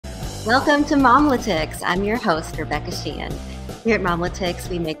Welcome to MOMlitics. I'm your host, Rebecca Sheehan. Here at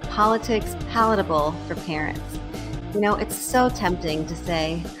MOMlitics, we make politics palatable for parents. You know, it's so tempting to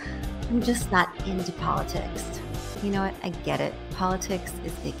say, I'm just not into politics. You know what? I get it. Politics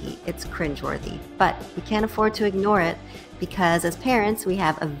is icky. It's cringeworthy. But we can't afford to ignore it because as parents, we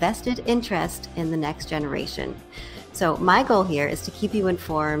have a vested interest in the next generation. So my goal here is to keep you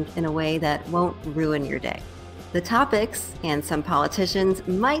informed in a way that won't ruin your day. The topics and some politicians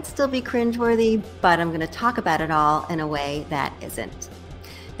might still be cringeworthy, but I'm going to talk about it all in a way that isn't.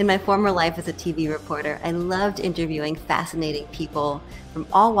 In my former life as a TV reporter, I loved interviewing fascinating people from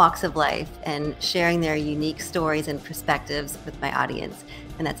all walks of life and sharing their unique stories and perspectives with my audience.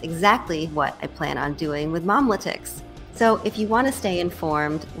 And that's exactly what I plan on doing with MOMlitics. So if you want to stay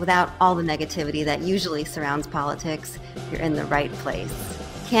informed without all the negativity that usually surrounds politics, you're in the right place.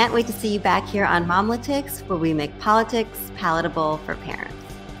 Can't wait to see you back here on MOMlitics, where we make politics palatable for parents.